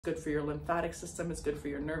good for your lymphatic system, it's good for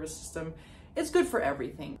your nervous system, it's good for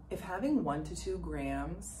everything. If having 1 to 2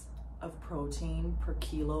 grams of protein per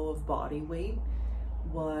kilo of body weight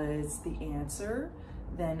was the answer,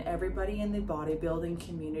 then everybody in the bodybuilding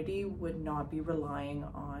community would not be relying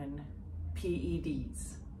on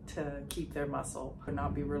PEDs to keep their muscle, would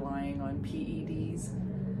not be relying on PEDs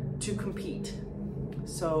to compete.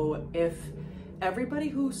 So if everybody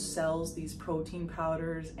who sells these protein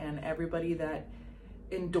powders and everybody that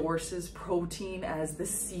endorses protein as the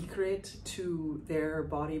secret to their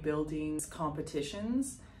bodybuilding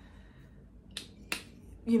competitions,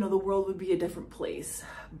 you know, the world would be a different place.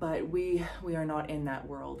 But we are not in that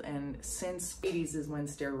world. And since the 80s is when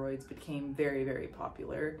steroids became very, very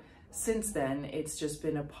popular. Since then, it's just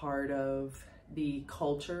been a part of the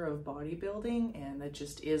culture of bodybuilding, and that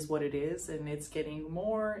just is what it is. And it's getting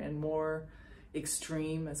more and more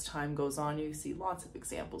extreme as time goes on. You see lots of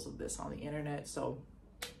examples of this on the internet. So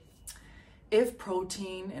if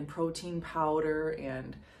protein and protein powder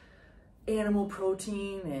and animal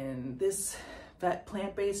protein and this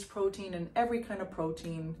plant-based protein and every kind of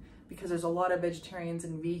protein, because there's a lot of vegetarians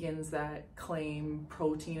and vegans that claim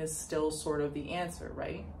protein is still sort of the answer,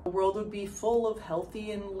 right? The world would be full of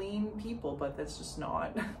healthy and lean people, but that's just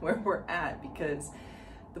not where we're at, because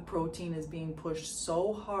the protein is being pushed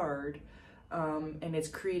so hard. And it's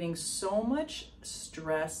creating so much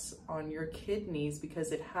stress on your kidneys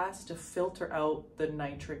because it has to filter out the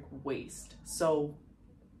nitric waste. So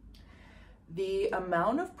the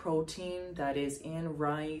amount of protein that is in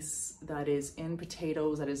rice, that is in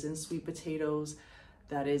potatoes, that is in sweet potatoes,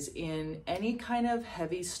 that is in any kind of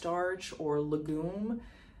heavy starch or legume,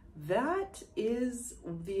 that is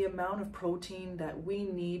the amount of protein that we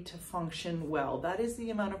need to function well. That is the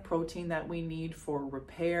amount of protein that we need for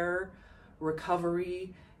repair,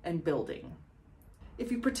 recovery, and building.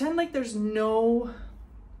 If you pretend like there's no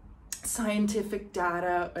scientific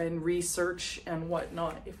data and research and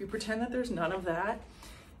whatnot, if you pretend that there's none of that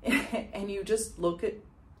and you just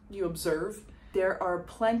you observe, there are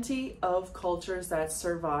plenty of cultures that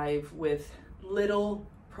survive with little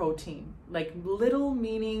protein, like little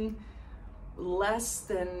meaning less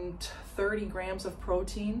than 30 grams of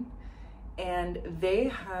protein, and they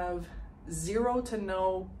have 0 to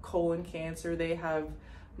no colon cancer, they have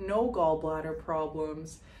no gallbladder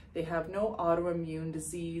problems, they have no autoimmune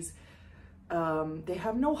disease, they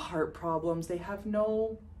have no heart problems, they have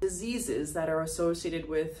no diseases that are associated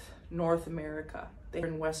with North America. They're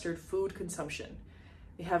in Western food consumption.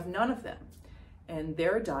 They have none of them. And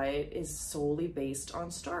their diet is solely based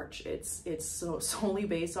on starch. It's solely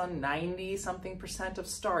based on 90-something% of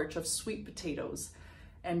starch, of sweet potatoes.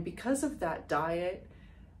 And because of that diet,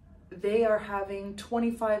 they are having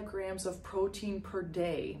 25 grams of protein per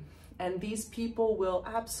day. And these people will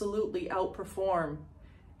absolutely outperform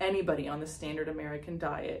anybody on the standard American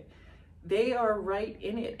diet. They are right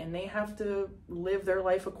in it, and they have to live their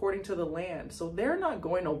life according to the land. So they're not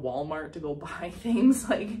going to Walmart to go buy things.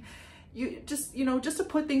 Like, just to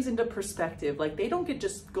put things into perspective, like, they don't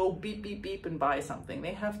just go beep, beep, beep and buy something.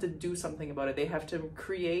 They have to do something about it. They have to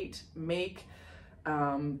create, make,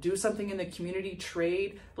 do something in the community,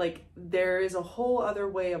 trade. Like, there is a whole other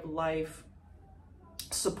way of life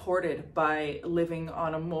supported by living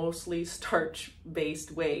on a mostly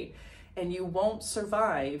starch-based way. And you won't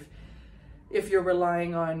survive if you're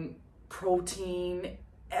relying on protein,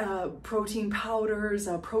 protein powders,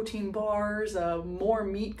 protein bars, more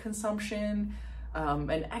meat consumption,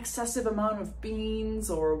 an excessive amount of beans,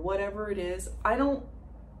 or whatever it is. I don't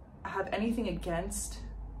have anything against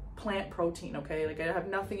plant protein, okay? Like, I have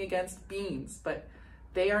nothing against beans, but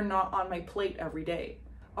they are not on my plate every day.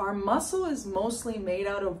 Our muscle is mostly made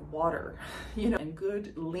out of water, and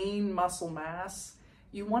good lean muscle mass.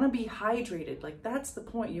 You want to be hydrated. Like, that's the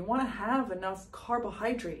point. You want to have enough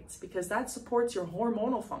carbohydrates because that supports your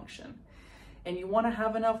hormonal function. And you want to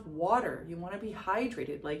have enough water. You want to be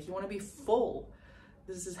hydrated. Like, you want to be full.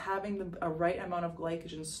 This is having a right amount of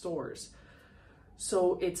glycogen stores.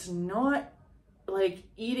 So it's not like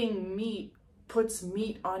eating meat puts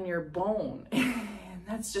meat on your bone. And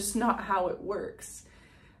that's just not how it works.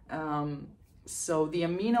 So the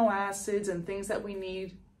amino acids and things that we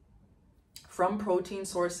need from protein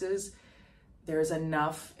sources, there's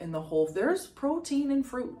enough in the whole. There's protein in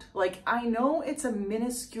fruit. Like, I know it's a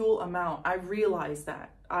minuscule amount. I realize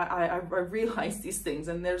that. I realize these things,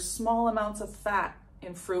 and there's small amounts of fat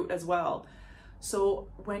in fruit as well. So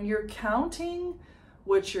when you're counting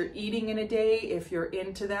what you're eating in a day, if you're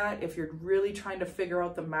into that, if you're really trying to figure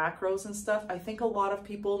out the macros and stuff, I think a lot of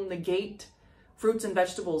people negate fruits and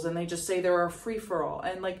vegetables and they just say they're a free-for-all.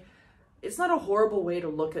 And like, it's not a horrible way to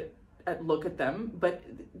look at look at them, but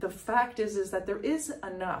the fact is that there is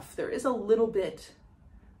a little bit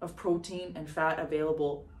of protein and fat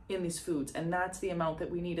available in these foods, and that's the amount that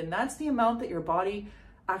we need, and that's the amount that your body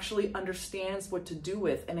actually understands what to do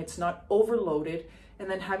with, and it's not overloaded and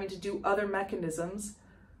then having to do other mechanisms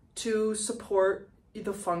to support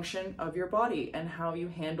the function of your body and how you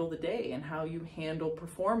handle the day and how you handle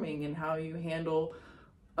performing and how you handle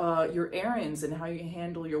your errands and how you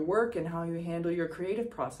handle your work and how you handle your creative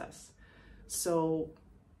process. So,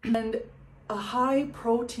 and a high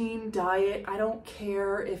protein diet, I don't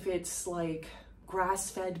care if it's like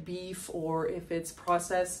grass-fed beef or if it's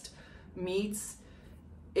processed meats.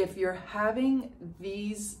 If you're having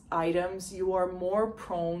these items, you are more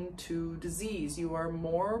prone to disease. You are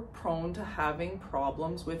more prone to having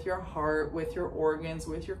problems with your heart, with your organs,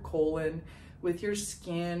 with your colon, with your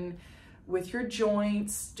skin, with your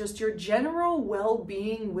joints. Just your general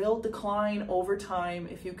well-being will decline over time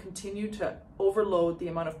if you continue to overload the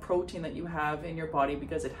amount of protein that you have in your body,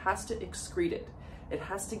 because it has to excrete it. It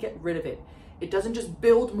has to get rid of it. It doesn't just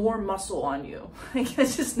build more muscle on you. Like,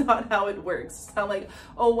 it's just not how it works. It's not like,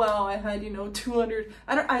 oh wow, I had, 200.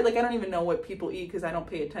 I don't even know what people eat because I don't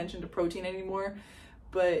pay attention to protein anymore.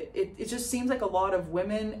 But it just seems like a lot of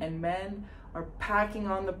women and men are packing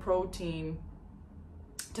on the protein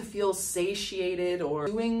to feel satiated or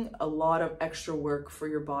doing a lot of extra work for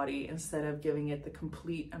your body instead of giving it the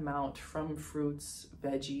complete amount from fruits,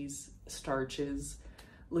 veggies, starches,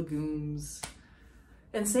 legumes.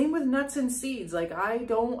 And same with nuts and seeds. Like, I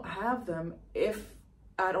don't have them, if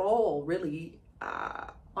at all, really.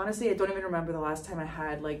 Honestly, I don't even remember the last time I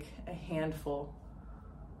had like a handful.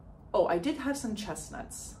 Oh, I did have some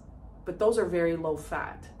chestnuts, but those are very low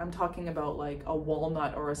fat. I'm talking about like a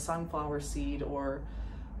walnut or a sunflower seed or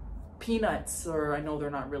peanuts, or I know they're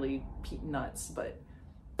not really nuts, but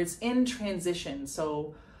it's in transition.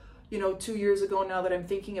 So, 2 years ago now that I'm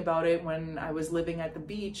thinking about it, when I was living at the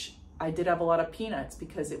beach, I did have a lot of peanuts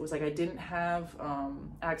because it was like I didn't have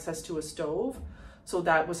access to a stove. So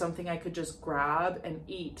that was something I could just grab and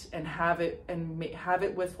eat and have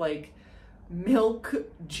it with like milk,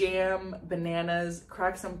 jam, bananas,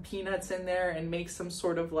 crack some peanuts in there and make some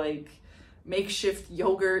sort of like makeshift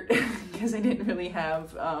yogurt because I didn't really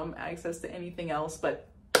have access to anything else. But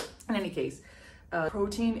in any case,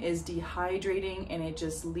 protein is dehydrating and it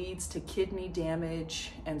just leads to kidney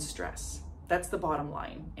damage and stress. That's the bottom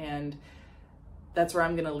line, and that's where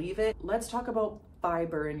I'm gonna leave it. Let's talk about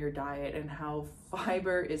fiber in your diet and how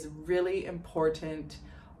fiber is really important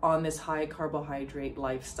on this high carbohydrate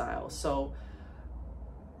lifestyle. So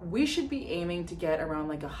we should be aiming to get around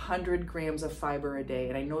like 100 grams of fiber a day.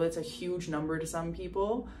 And I know that's a huge number to some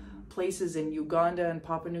people. Places in Uganda and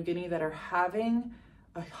Papua New Guinea that are having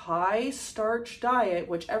a high starch diet,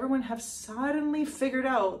 which everyone have suddenly figured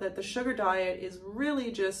out that the sugar diet is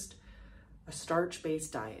really just a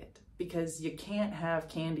starch-based diet, because you can't have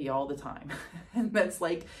candy all the time. And that's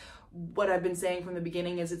like what I've been saying from the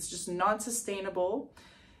beginning, is it's just not sustainable.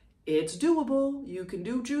 It's doable. You can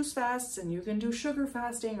do juice fasts and you can do sugar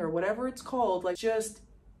fasting or whatever it's called, like just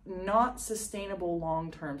not sustainable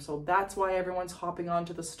long-term. So that's why everyone's hopping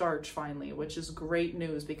onto the starch finally, which is great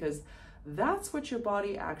news, because that's what your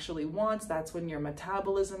body actually wants. That's when your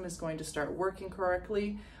metabolism is going to start working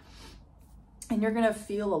correctly and you're gonna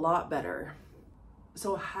feel a lot better.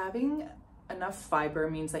 So having enough fiber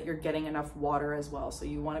means that you're getting enough water as well. So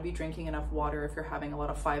you want to be drinking enough water if you're having a lot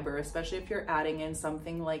of fiber, especially if you're adding in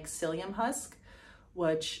something like psyllium husk,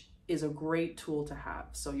 which is a great tool to have.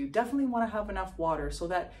 So you definitely want to have enough water, so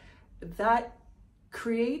that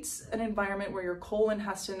creates an environment where your colon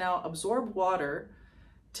has to now absorb water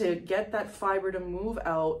to get that fiber to move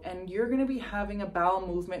out, and you're going to be having a bowel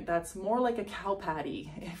movement that's more like a cow patty,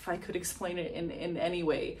 if I could explain it in any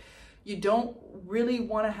way. You don't really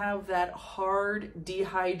want to have that hard,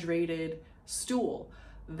 dehydrated stool.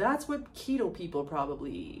 That's what keto people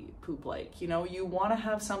probably poop like. You want to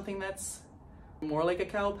have something that's more like a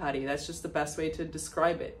cow patty. That's just the best way to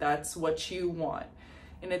describe it. That's what you want.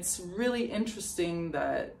 And it's really interesting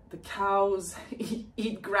that the cows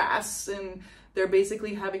eat grass, and they're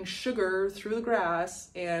basically having sugar through the grass,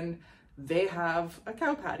 and they have a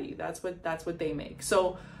cow patty. That's what they make.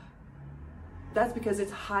 So that's because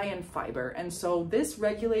it's high in fiber. And so this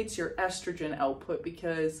regulates your estrogen output,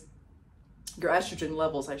 because your estrogen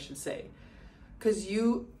levels, I should say, because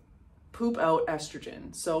you poop out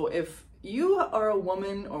estrogen. So if you are a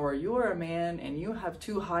woman or you are a man and you have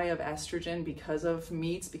too high of estrogen because of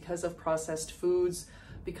meats, because of processed foods,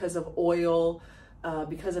 because of oil,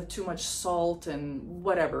 because of too much salt and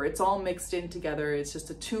whatever, it's all mixed in together. It's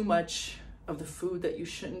just too much of the food that you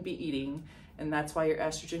shouldn't be eating. And that's why your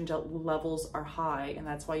estrogen levels are high, and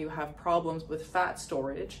that's why you have problems with fat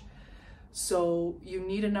storage. So you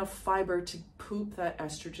need enough fiber to poop that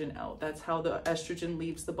estrogen out. That's how the estrogen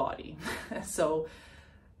leaves the body. So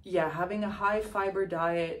yeah, having a high fiber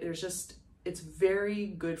diet, it's very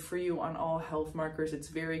good for you on all health markers. It's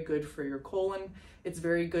very good for your colon. It's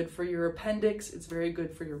very good for your appendix. It's very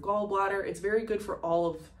good for your gallbladder. It's very good for all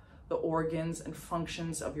of the organs and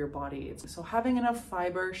functions of your body. So having enough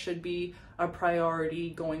fiber should be a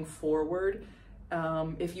priority going forward,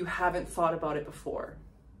 if you haven't thought about it before.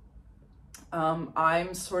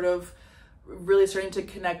 I'm sort of really starting to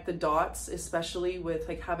connect the dots, especially with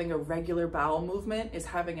like having a regular bowel movement, is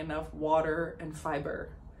having enough water and fiber,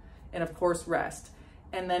 and of course rest.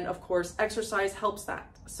 And then of course exercise helps that.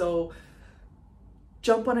 So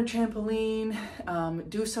jump on a trampoline,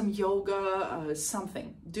 do some yoga,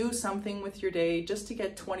 do something with your day just to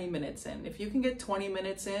get 20 minutes in. If you can get 20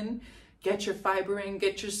 minutes in, get your fiber in,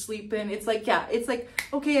 get your sleep in. It's like, yeah, it's like,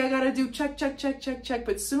 okay, I gotta do check.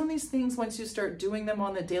 But soon these things, once you start doing them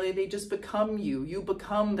on the daily, they just become you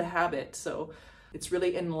become the habit. So it's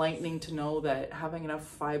really enlightening to know that having enough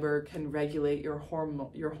fiber can regulate your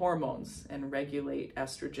hormones and regulate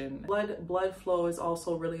estrogen. Blood flow is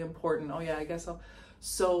also really important. Oh yeah, I guess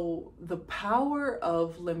so the power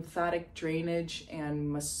of lymphatic drainage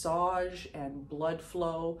and massage and blood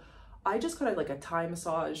flow. I just got like a Thai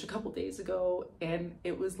massage a couple days ago, and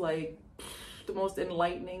it was like the most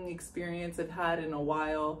enlightening experience I've had in a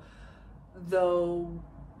while. Though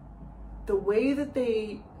the way that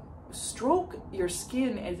they stroke your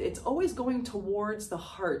skin, it's always going towards the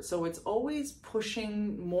heart, so it's always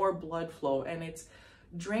pushing more blood flow, and it's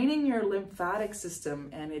draining your lymphatic system,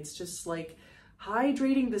 and it's just like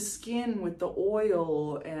hydrating the skin with the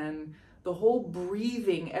oil, and the whole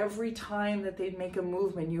breathing. Every time that they make a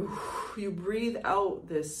movement, you breathe out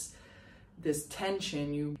this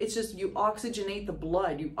tension. You oxygenate the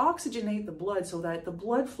blood so that the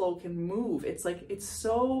blood flow can move. It's like, it's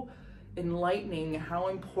so enlightening how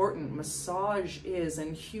important massage is,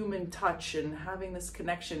 and human touch, and having this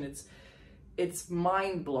connection. It's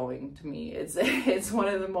mind-blowing to me. It's one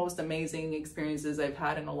of the most amazing experiences I've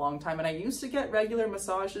had in a long time. And I used to get regular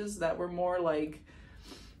massages that were more like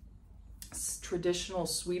traditional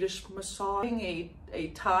Swedish massage. A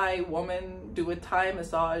Thai woman do a Thai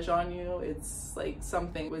massage on you, it's like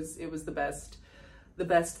something. It was the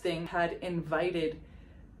best thing. Had invited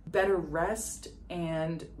better rest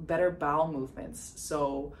and better bowel movements.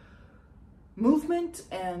 So movement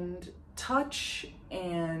and touch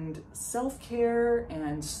and self-care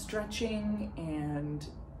and stretching and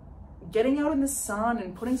getting out in the sun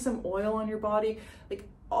and putting some oil on your body, like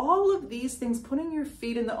all of these things, putting your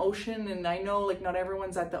feet in the ocean. And I know like not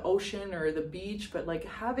everyone's at the ocean or the beach, but like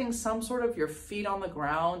having some sort of your feet on the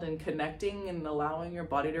ground and connecting and allowing your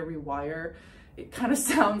body to rewire. It kind of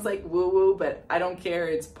sounds like woo-woo, but I don't care.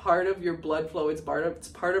 It's part of your blood flow. It's part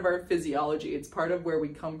of our physiology. It's part of where we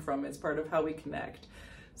come from. It's part of how we connect.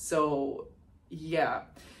 So yeah,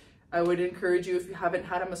 I would encourage you, if you haven't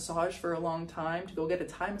had a massage for a long time, to go get a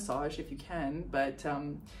Thai massage if you can. But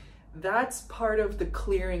that's part of the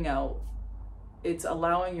clearing out. It's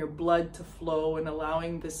allowing your blood to flow and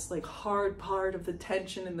allowing this like hard part of the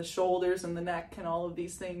tension in the shoulders and the neck and all of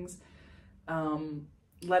these things,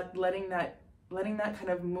 letting that kind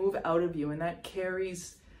of move out of you, and that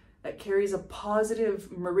carries a positive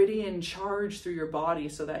meridian charge through your body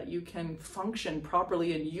so that you can function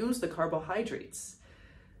properly and use the carbohydrates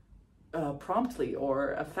promptly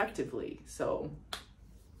or effectively. So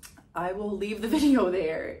I will leave the video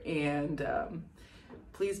there, and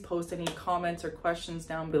please post any comments or questions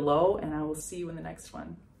down below, and I will see you in the next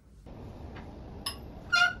one.